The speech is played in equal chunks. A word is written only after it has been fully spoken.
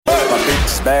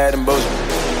It's bad and bullshit.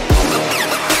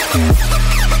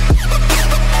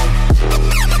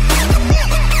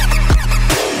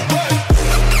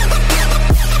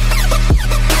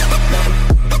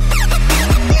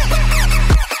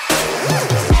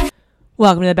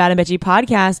 Welcome to the Bad and Bitchy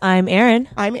podcast. I'm Erin.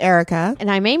 I'm Erica.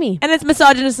 And I'm Amy. And it's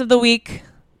Misogynist of the Week.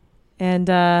 And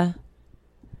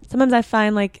sometimes I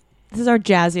find like this is our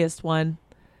jazziest one.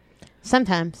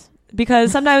 Sometimes.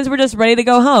 Because sometimes we're just ready to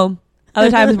go home. Other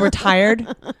times we're tired.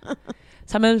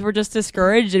 Sometimes we're just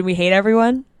discouraged and we hate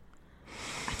everyone.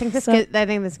 I think this is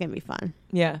going to be fun.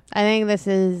 Yeah. I think this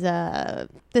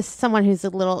is someone who's a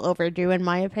little overdue in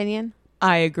my opinion.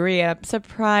 I agree. I'm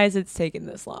surprised it's taken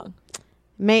this long.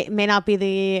 May not be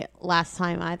the last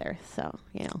time either. So,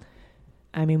 you know.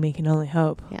 I mean, we can only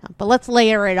hope. Yeah. But let's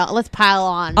layer it on. Let's pile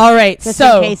on. All right. Just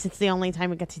so, in case it's the only time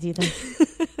we get to do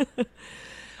this.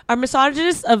 Our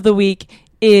misogynist of the week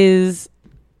is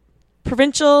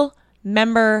provincial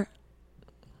member.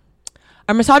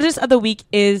 Our misogynist of the week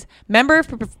is member of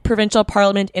provincial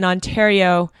parliament in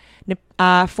Ontario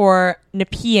for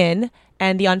Nepean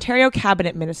and the Ontario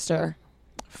cabinet minister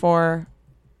for.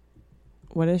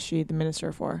 What is she the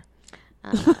minister for?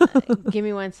 Give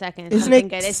me 1 second. Isn't it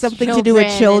good. It's something to do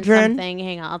with children?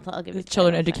 Hang on, I'll give you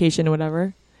children education or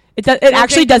whatever. It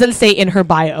actually doesn't say in her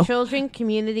bio. Children,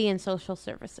 community, and social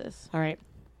services. All right.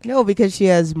 No, because she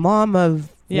has mom of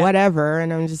whatever,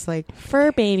 and I'm just like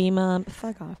fur baby mom.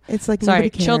 Fuck off. It's like sorry. Nobody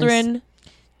cares.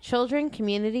 Children,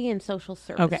 community, and social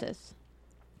services.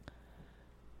 Okay.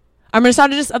 Our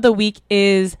misogynist of the week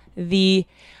is the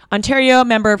Ontario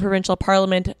Member of Provincial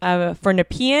Parliament for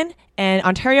Nepean and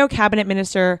Ontario Cabinet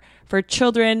Minister for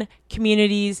Children,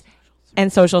 Communities,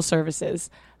 and Social Services,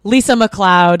 Lisa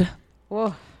MacLeod.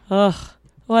 Whoa. Ugh,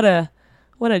 what a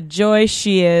joy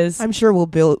she is. I'm sure we'll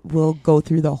go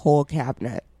through the whole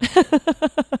cabinet.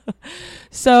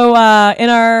 So in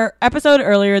our episode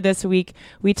earlier this week,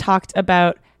 we talked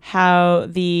about how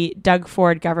the Doug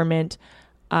Ford government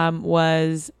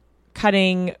was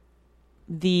cutting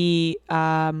the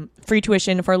free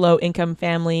tuition for low-income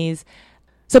families.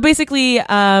 So basically,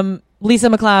 Lisa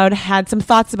MacLeod had some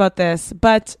thoughts about this,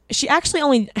 but she actually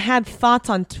only had thoughts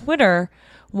on Twitter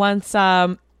once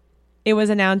it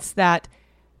was announced that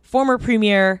former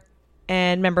Premier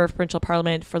and Member of Provincial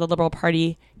Parliament for the Liberal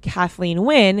Party, Kathleen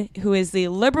Wynne, who is the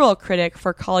Liberal critic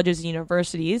for colleges and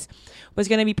universities, was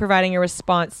going to be providing a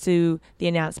response to the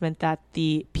announcement that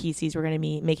the PCs were going to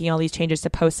be making all these changes to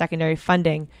post-secondary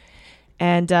funding.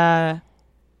 And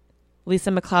Lisa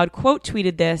MacLeod quote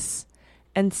tweeted this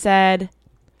and said,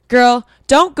 "Girl,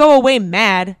 don't go away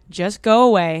mad. Just go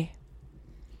away."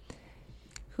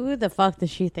 Who the fuck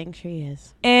does she think she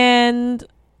is? And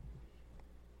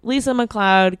Lisa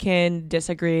MacLeod can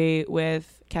disagree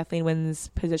with Kathleen Wynne's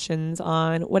positions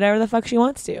on whatever the fuck she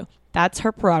wants to. That's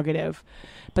her prerogative.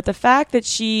 But the fact that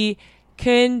she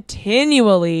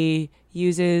continually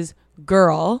uses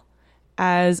girl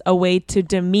as a way to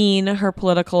demean her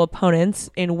political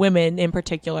opponents, in women in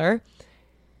particular,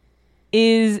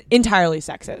 is entirely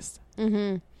sexist.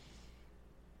 Mm-hmm.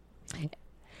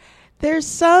 There's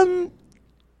some.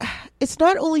 It's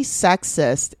not only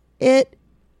sexist. It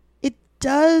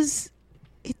does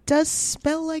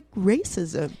smell like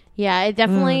racism. Yeah, it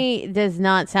definitely does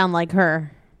not sound like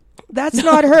her. That's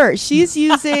not her. She's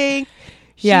using.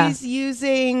 Yeah. She's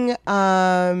using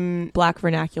Black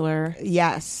vernacular.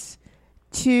 Yes.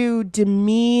 To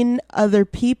demean other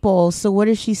people. So what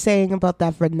is she saying about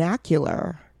that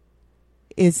vernacular?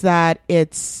 Is that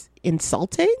it's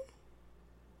insulting?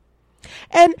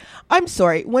 And I'm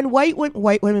sorry, when white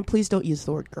women, please don't use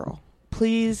the word girl.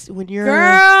 Please, when you're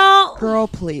girl,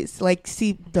 please. Like,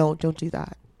 see, don't do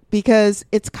that. Because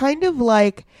it's kind of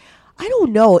like, I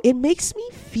don't know, it makes me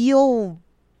feel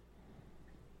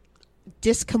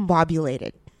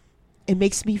discombobulated. It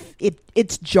makes me,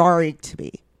 it's jarring to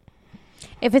me.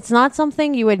 If it's not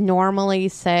something you would normally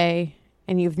say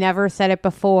and you've never said it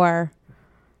before,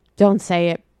 don't say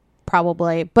it,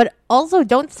 probably. But also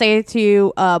don't say it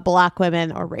to black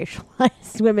women or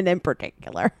racialized women in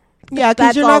particular. Yeah,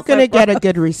 because you're not going to get a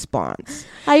good response.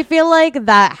 I feel like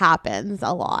that happens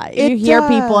a lot. You hear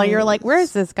people and you're like, where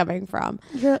is this coming from?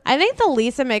 Yeah. I think the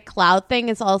Lisa MacLeod thing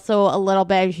is also a little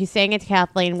bit, she's saying it to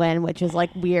Kathleen Wynne, which is like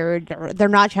weird. They're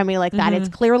not chummy like that. It's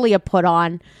clearly a put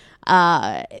on.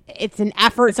 It's an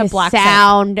effort to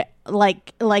sound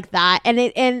like that. And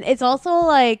it's also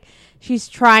like she's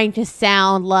trying to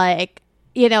sound like,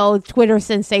 you know, Twitter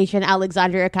sensation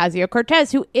Alexandria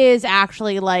Ocasio-Cortez, who is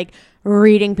actually like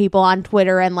reading people on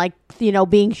Twitter and like, you know,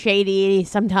 being shady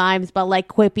sometimes, but like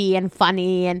quippy and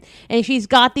funny. And she's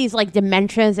got these like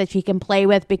dimensions that she can play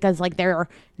with because like they're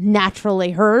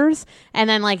naturally hers. And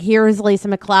then like here's Lisa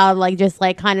MacLeod like just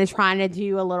like kind of trying to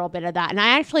do a little bit of that. And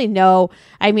I actually know,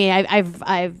 I mean,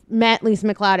 I've met Lisa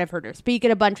MacLeod. I've heard her speak at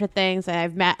a bunch of things, and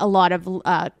I've met a lot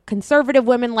of conservative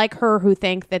women like her who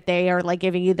think that they are like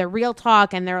giving you the real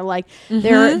talk, and they're like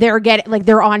they're getting like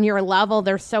they're on your level.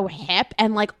 They're so hip,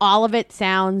 and like all of it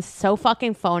sounds so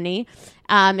fucking phony.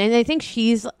 And I think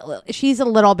she's a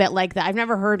little bit like that. I've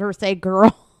never heard her say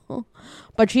girl,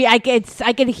 but I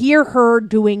could hear her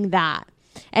doing that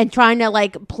and trying to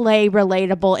like play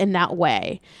relatable in that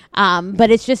way.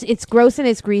 But it's gross and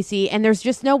it's greasy, and there's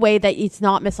just no way that it's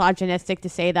not misogynistic to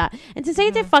say that. And to say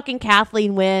it to fucking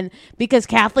Kathleen Wynne because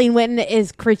Kathleen Wynne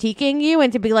is critiquing you,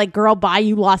 and to be like, girl, bye,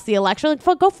 you lost the election.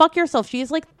 Like, go fuck yourself.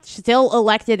 She's like still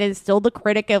elected and still the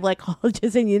critic of like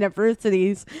colleges and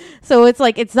universities. So it's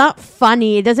like, it's not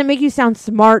funny. It doesn't make you sound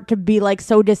smart to be like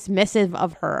so dismissive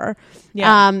of her.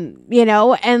 Yeah. You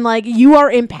know, and like you are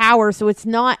in power, so it's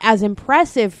not as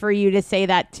impressive for you to say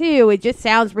that too. It just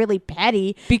sounds really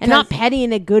petty, and not petty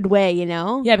in a good way, you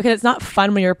know? Yeah, because it's not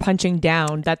fun when you're punching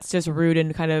down. That's just rude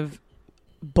and kind of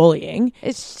bullying.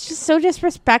 It's just so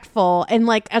disrespectful, and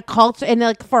like a culture, and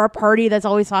like for a party that's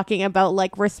always talking about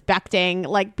like respecting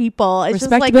like people. It's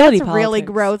just like that's really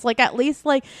gross. Like at least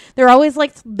like they're always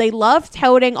like they love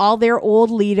touting all their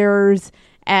old leaders.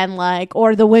 And like,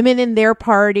 or the women in their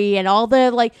party and all the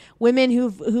like women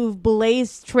who've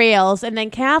blazed trails. And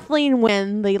then Kathleen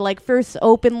Wynne, the like first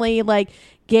openly like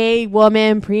gay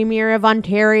woman premier of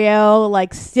Ontario,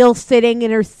 like still sitting in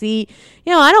her seat.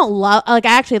 You know, I don't love, like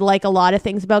I actually like a lot of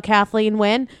things about Kathleen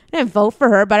Wynne. I didn't vote for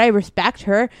her, but I respect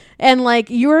her. And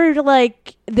like, you're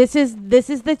like, this is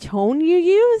the tone you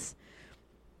use.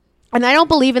 And I don't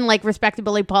believe in like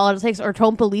respectability politics or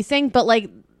tone policing, but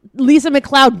like Lisa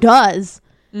MacLeod does.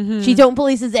 Mm-hmm. She tone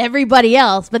polices everybody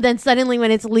else, but then suddenly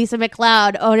when it's Lisa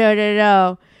MacLeod, oh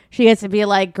no, she gets to be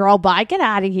like, girl, bye, get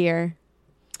out of here.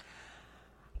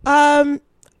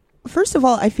 First of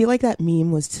all, I feel like that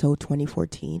meme was so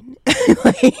 2014.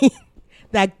 Like,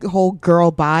 that whole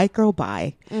girl bye.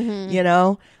 Mm-hmm. You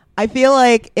know, I feel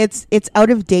like it's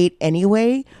out of date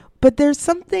anyway, but there's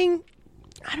something,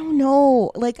 I don't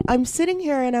know, like I'm sitting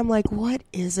here and I'm like, what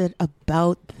is it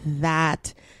about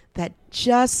that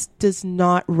just does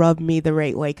not rub me the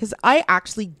right way? Because I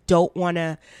actually don't want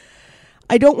to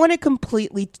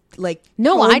completely like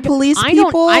police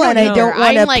people, and I don't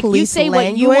want to like, police you say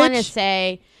language. What you want to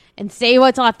say and say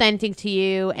what's authentic to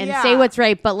you and say what's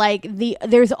right, but like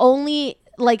there's only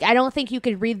like, I don't think you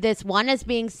could read this one as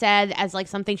being said as like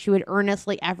something she would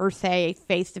earnestly ever say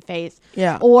face to face,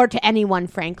 or to anyone,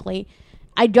 frankly.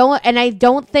 I think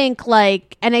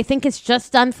it's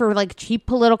just done for like cheap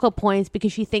political points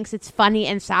because she thinks it's funny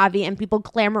and savvy, and people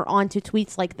clamor onto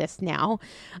tweets like this now.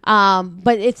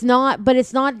 But it's not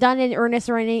done in earnest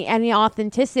or any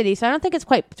authenticity. So I don't think it's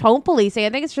quite tone policing. I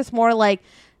think it's just more like,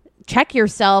 check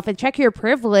yourself and check your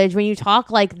privilege when you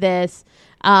talk like this.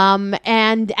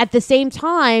 And at the same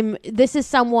time, this is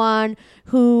someone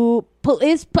who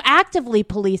is actively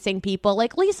policing people.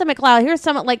 Like Lisa MacLeod, here's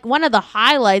some, like one of the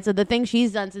highlights of the things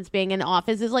she's done since being in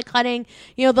office is like cutting,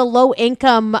 you know, the low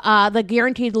income, the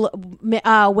guaranteed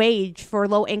wage for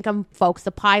low income folks,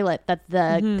 the pilot that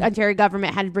the Ontario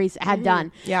government had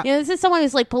done. Yeah. You know, this is someone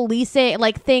who's like policing,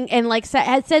 like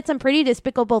has said some pretty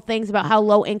despicable things about how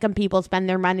low income people spend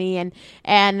their money,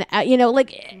 and you know,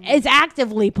 like is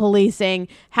actively policing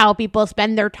how people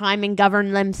spend their time and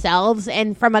govern themselves,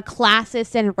 and from a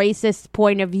classist and racist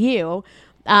point of view,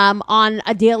 on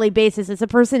a daily basis as a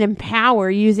person in power,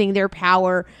 using their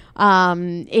power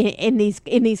in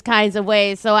these kinds of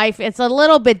ways. So it's a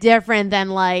little bit different than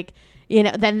like, you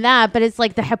know, than that, but it's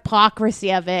like the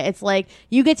hypocrisy of it. It's like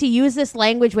you get to use this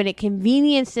language when it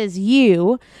conveniences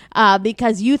you,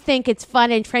 because you think it's fun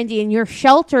and trendy, and you're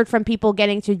sheltered from people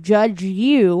getting to judge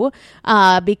you,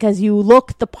 because you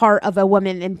look the part of a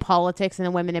woman in politics and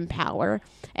a woman in power.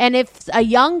 And if a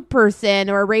young person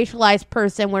or a racialized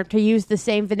person were to use the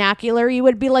same vernacular, you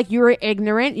would be like, you are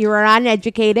ignorant, you are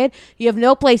uneducated, you have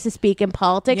no place to speak in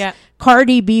politics. Yeah.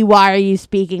 Cardi B, why are you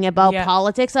speaking about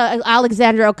politics?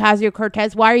 Alexandra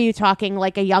Ocasio-Cortez, why are you talking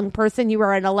like a young person? You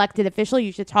are an elected official.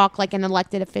 You should talk like an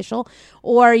elected official.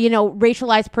 Or, you know,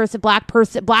 racialized person,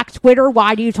 black Twitter,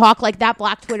 why do you talk like that?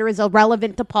 Black Twitter is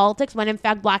irrelevant to politics, when in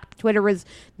fact black Twitter is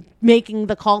making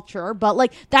the culture. But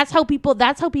like that's how people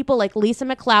like Lisa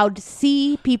MacLeod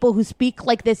see people who speak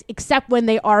like this, except when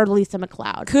they are Lisa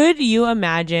MacLeod. Could you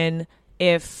imagine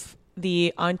if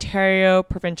the Ontario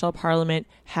Provincial Parliament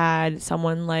had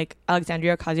someone like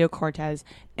Alexandria Ocasio-Cortez,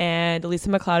 and Lisa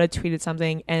MacLeod had tweeted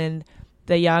something, and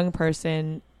the young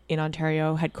person in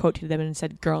Ontario had quoted them and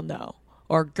said, "Girl, no,"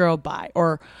 or "Girl, bye,"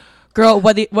 or "Girl,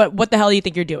 what the hell do you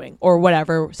think you're doing?" or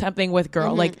whatever, something with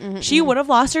 "girl." She would have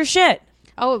lost her shit.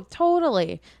 Oh,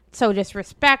 totally. So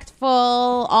disrespectful,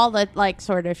 all that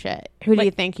sort of shit. Who do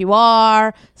you think you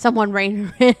are? Someone rein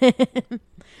her in.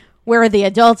 Where are the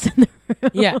adults in the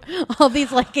room? Yeah. All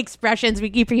these expressions we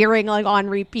keep hearing on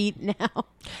repeat now.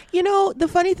 The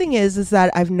funny thing is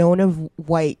that I've known of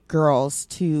white girls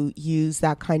to use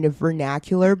that kind of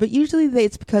vernacular, but usually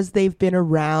it's because they've been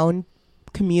around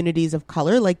communities of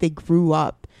color, they grew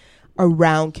up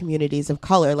around communities of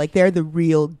color, they're the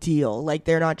real deal,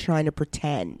 they're not trying to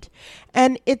pretend.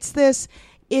 And it's this,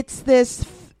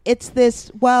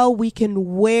 well, we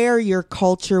can wear your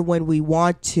culture when we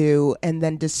want to and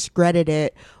then discredit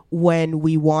it when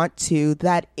we want to.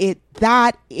 That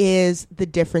is the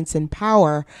difference in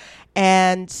power.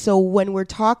 And so when we're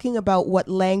talking about what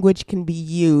language can be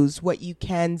used, what you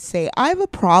can say, I have a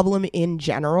problem in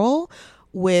general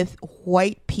with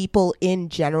white people in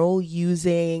general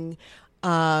using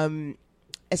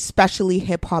especially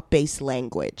hip-hop based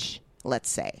language, let's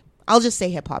say. I'll just say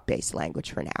hip-hop based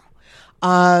language for now.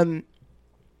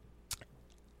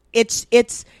 It's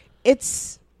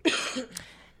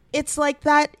like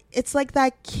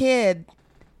that kid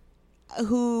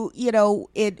who,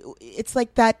 it's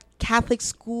like that Catholic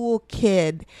school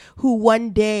kid who one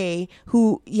day,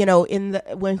 who we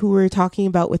were talking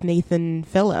about with Nathan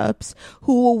Phillips,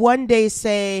 who will one day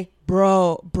say,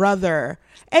 brother.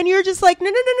 And you're just like,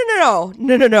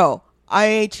 no. I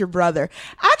ain't your brother.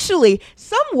 Actually,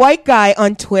 some white guy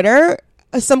on Twitter,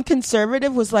 some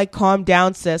conservative was like, calm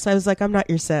down, sis. I was like, I'm not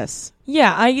your sis.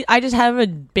 Yeah, I just have a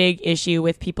big issue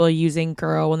with people using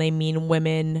girl when they mean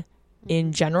women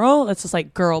in general. It's just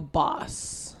like girl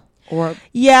boss.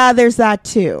 Yeah, there's that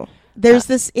too. There's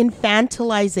this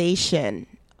infantilization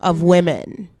of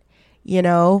women,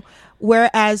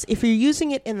 whereas if you're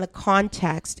using it in the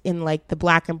context, in the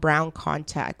black and brown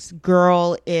context,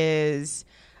 girl is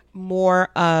more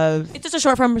of, it's just a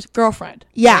short form of girlfriend.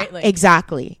 Yeah, right?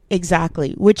 exactly.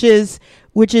 Which is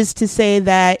to say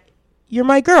that you're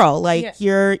my girl,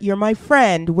 you're my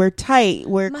friend, we're tight,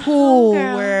 we're cool,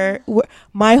 we're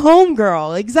my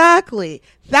homegirl. Exactly.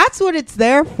 That's what it's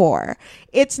there for.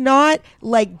 It's not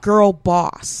like girl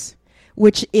boss,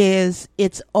 which is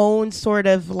its own sort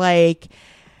of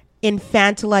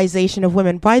infantilization of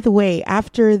women. By the way,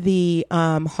 after the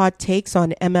hot takes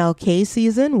on MLK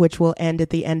season, which will end at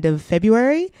the end of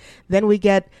February, then we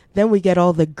get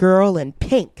all the girl in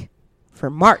pink for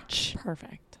March.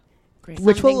 Perfect. Great.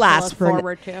 Which will last for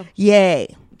forward to.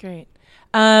 Yay. Great.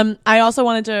 I also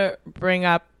wanted to bring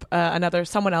up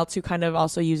someone else who kind of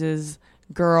also uses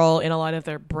girl in a lot of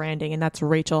their branding, and that's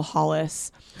Rachel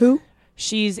Hollis. Who?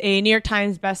 She's a New York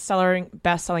Times best-selling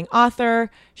author.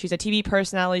 She's a TV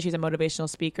personality. She's a motivational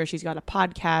speaker. She's got a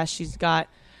podcast. She's got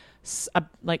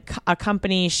a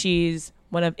company. She's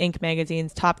one of Inc.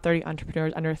 magazine's top 30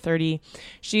 entrepreneurs under 30.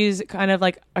 She's kind of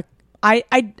I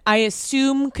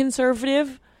assume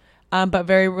conservative, but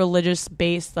very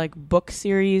religious-based book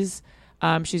series.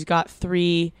 She's got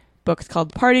 3 books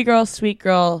called Party Girl, Sweet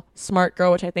Girl, Smart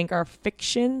Girl, which I think are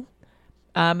fiction.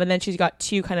 And then she's got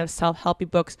 2 kind of self-helpy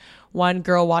books. One,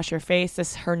 Girl, Wash Your Face.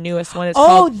 This her newest one. It's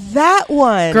called that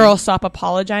one. Girl, Stop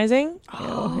Apologizing.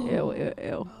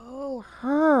 Ew. Oh,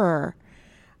 her.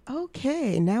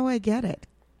 Okay, now I get it.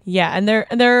 Yeah, and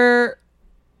they're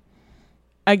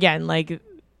again,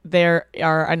 there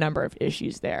are a number of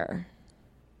issues there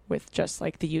with just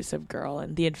the use of girl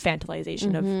and the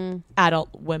infantilization of adult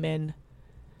women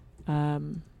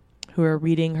who are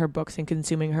reading her books and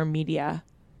consuming her media.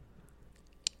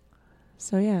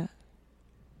 So yeah.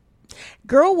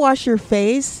 Girl, wash your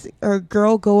face, or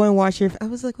girl, go and wash your face. I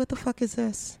was like, what the fuck is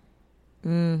this?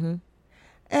 Mm-hmm.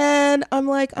 And I'm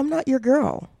like, I'm not your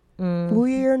girl. Mm-hmm.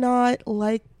 We're not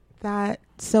like that.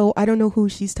 So I don't know who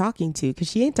she's talking to, because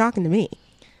she ain't talking to me.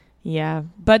 Yeah.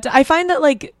 But I find that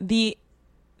the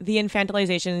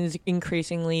infantilization is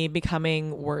increasingly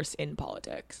becoming worse in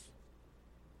politics.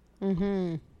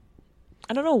 Mm-hmm.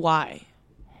 I don't know why.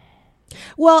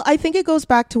 Well, I think it goes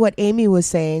back to what Amy was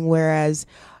saying, whereas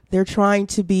they're trying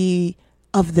to be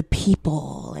of the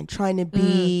people and trying to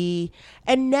be.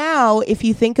 And now, if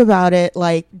you think about it,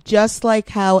 just like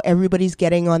how everybody's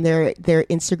getting on their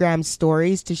Instagram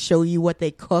stories to show you what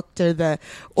they cooked or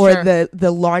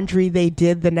the laundry they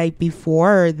did the night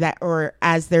before, or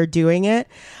as they're doing it.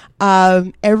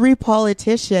 Every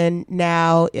politician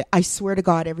now, I swear to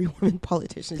God, every woman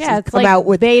politician Yeah, has it's come like out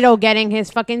with Beto getting his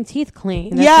fucking teeth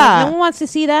cleaned. That's Yeah. no one wants to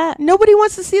see that. Nobody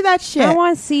wants to see that shit. I don't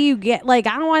want to see you get I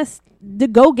don't want to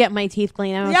go get my teeth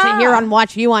cleaned. I don't sit here and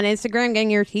watch you on Instagram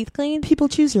getting your teeth cleaned. People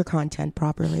choose your content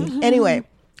properly. Anyway,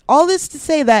 all this to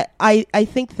say that I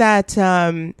think that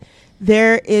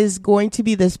there is going to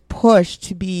be this push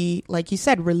to be, like you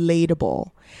said,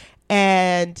 relatable.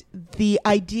 And the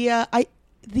idea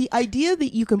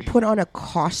that you can put on a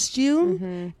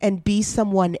costume and be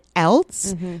someone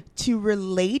else to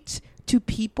relate to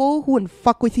people who wouldn't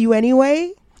fuck with you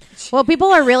anyway. Well, people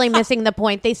are really missing the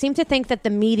point. They seem to think that the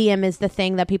medium is the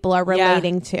thing that people are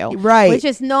relating to. Right. Which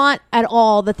is not at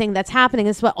all the thing that's happening.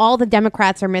 It's what all the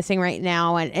Democrats are missing right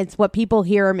now. And it's what people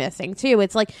here are missing, too.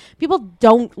 It's like people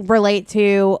don't relate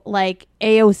to, like,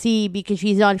 AOC because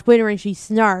she's on Twitter and she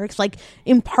snarks. Like,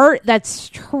 in part, that's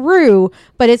true.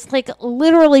 But it's, like,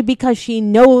 literally because she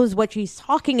knows what she's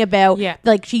talking about. Yeah.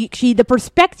 Like, she the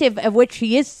perspective of which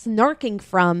she is snarking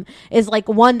from is, like,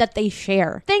 one that they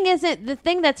share. The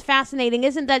thing that's fascinating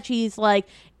isn't that she's, like,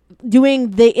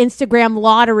 doing the Instagram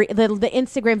lottery, the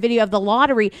Instagram video of the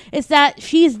lottery, is that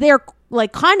she's there,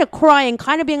 like, kind of crying,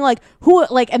 kind of being like, who,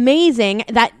 like, amazing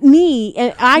that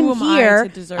I'm here.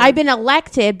 I've been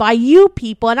elected by you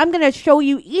people, and I'm going to show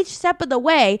you each step of the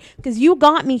way because you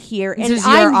got me here, and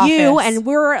I'm you, and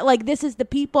we're like, this is the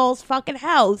people's fucking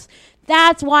house.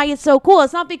 That's why it's so cool.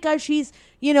 It's not because she's,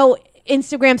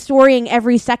 Instagram storying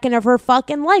every second of her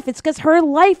fucking life. It's because her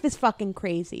life is fucking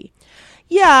crazy.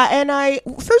 Yeah, and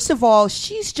first of all,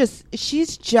 she's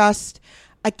just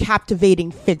a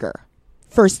captivating figure.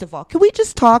 First of all, can we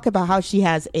just talk about how she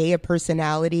has a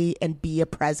personality and B, a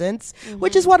presence,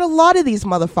 which is what a lot of these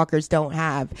motherfuckers don't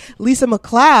have. Lisa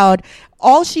MacLeod,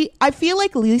 I feel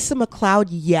like Lisa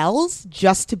MacLeod yells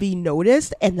just to be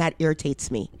noticed, and that irritates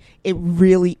me. It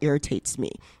really irritates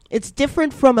me. It's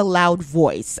different from a loud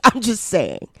voice. I'm just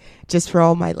saying, just for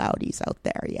all my loudies out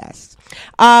there. Yes.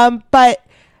 But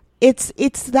it's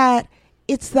that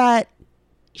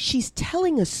she's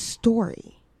telling a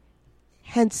story,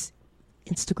 hence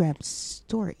Instagram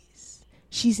stories.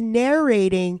 She's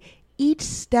narrating each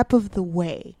step of the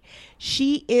way.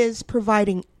 She is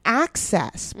providing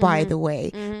access, by the way,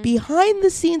 behind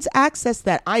the scenes access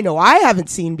that I know I haven't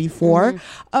seen before.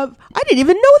 I didn't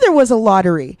even know there was a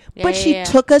lottery, but she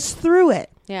took us through it.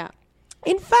 Yeah.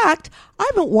 In fact, I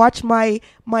haven't watched my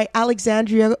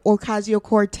Alexandria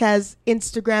Ocasio-Cortez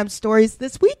Instagram stories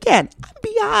this weekend. I'm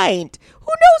behind.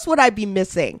 Who knows what I'd be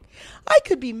missing? I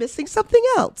could be missing something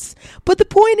else. But the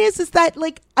point is that,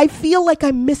 like, I feel like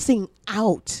I'm missing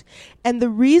out. And the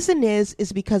reason is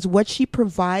because what she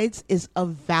provides is of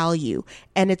value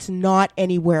and it's not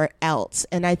anywhere else.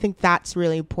 And I think that's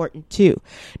really important too.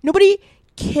 Nobody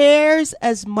cares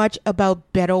as much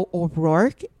about Beto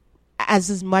O'Rourke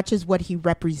as much as what he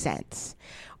represents.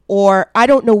 Or I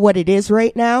don't know what it is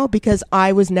right now because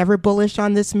I was never bullish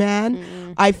on this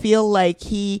man. I feel like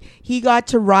he got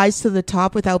to rise to the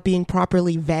top without being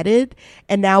properly vetted.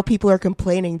 And now people are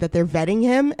complaining that they're vetting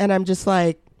him. And I'm just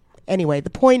like, anyway, the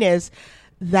point is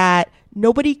that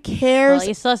nobody cares. Well,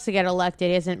 he still has to get elected.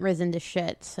 He hasn't risen to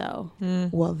shit, so.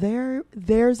 Well,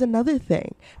 there's another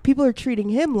thing. People are treating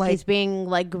him like he's being,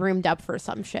 like, groomed up for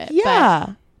some shit.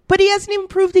 Yeah. But he hasn't even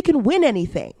proved he can win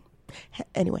anything.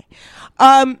 Anyway,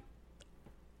 at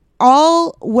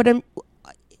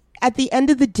the end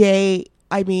of the day,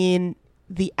 I mean,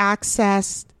 the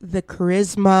access, the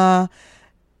charisma,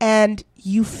 and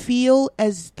you feel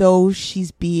as though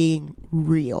she's being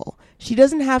real. She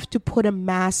doesn't have to put a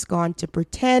mask on to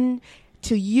pretend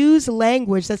to use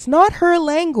language that's not her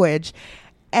language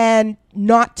and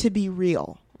not to be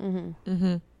real.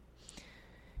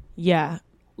 Yeah.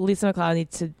 Lisa MacLeod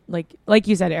needs to, like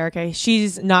you said, Erica,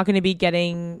 she's not going to be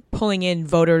pulling in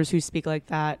voters who speak like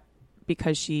that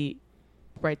because she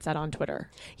writes that on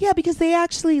Twitter. Yeah, because they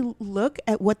actually look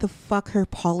at what the fuck her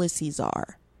policies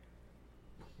are.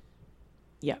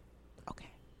 Yep.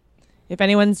 Okay. If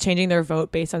anyone's changing their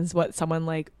vote based on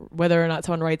whether or not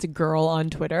someone writes girl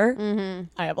on Twitter,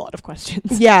 I have a lot of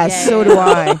questions. Yeah, so do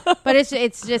I. But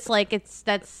it's just like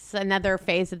that's another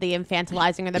phase of the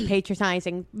infantilizing or the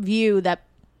patronizing view that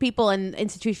people in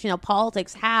institutional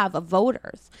politics have of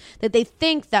voters, that they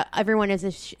think that everyone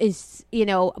is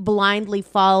blindly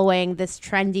following this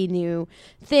trendy new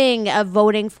thing of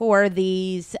voting for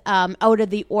these out of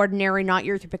the ordinary, not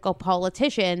your typical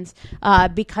politicians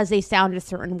because they sound a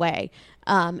certain way.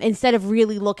 Instead of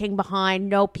really looking behind,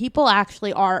 no, people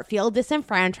actually feel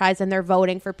disenfranchised and they're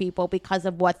voting for people because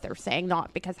of what they're saying,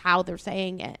 not because how they're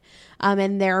saying it.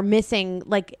 And they're missing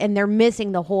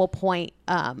the whole point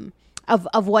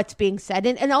of what's being said.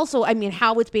 And also, I mean,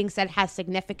 how it's being said has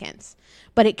significance,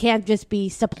 but it can't just be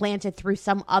supplanted through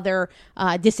some other,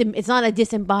 it's not a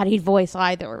disembodied voice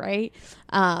either, right?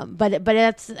 But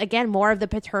it's, again, more of the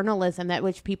paternalism that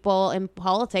which people in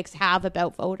politics have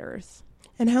about voters.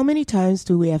 And how many times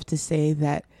do we have to say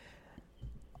that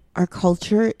our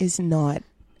culture is not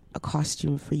a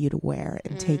costume for you to wear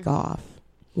and take off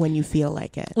when you feel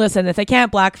like it? Listen, if they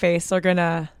can't blackface, they're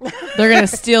gonna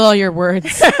steal all your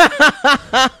words.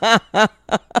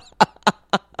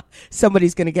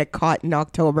 Somebody's gonna get caught in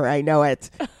October. I know it.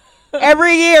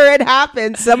 Every year it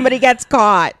happens. Somebody gets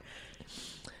caught.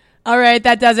 All right,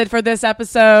 that does it for this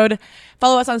episode.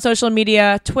 Follow us on social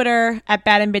media, Twitter at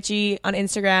Bad and Bitchy, on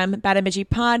Instagram, Bad and Bitchy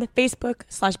Pod, Facebook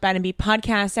 /Bad and B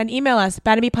Podcast, and email us,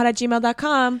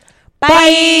 badandbpod@gmail.com. Bye.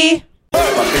 Bye. My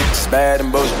bitch is bad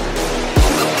and bullshit.